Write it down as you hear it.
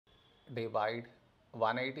divide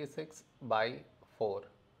 186 by 4.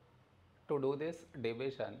 To do this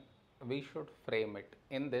division, we should frame it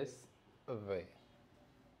in this way.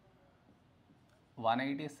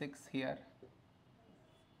 186 here,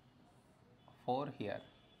 4 here.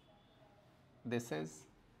 This is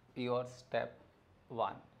your step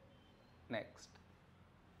 1. Next,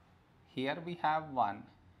 here we have 1,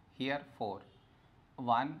 here 4.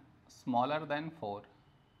 1 smaller than 4,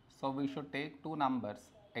 so we should take two numbers,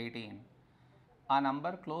 18. A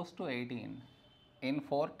number close to 18 in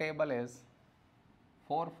 4 table is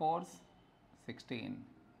 4 4s 16.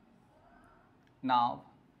 Now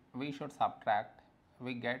we should subtract,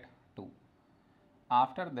 we get 2.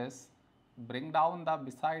 After this, bring down the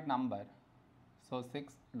beside number, so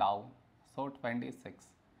 6 down, so 26.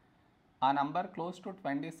 A number close to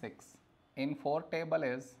 26 in 4 table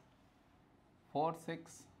is 4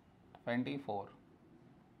 6 24.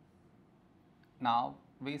 Now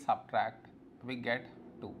we subtract, we get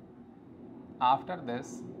 2. After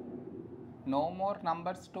this, no more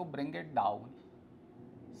numbers to bring it down.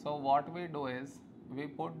 So what we do is, we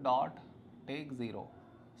put dot, take 0,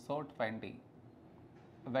 so 20.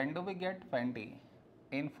 When do we get 20?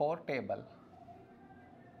 In 4 table,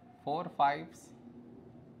 4 5s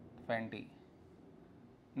 20.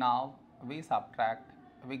 Now we subtract,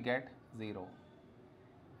 we get 0.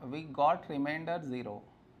 We got remainder 0.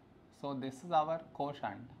 So this is our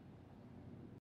quotient.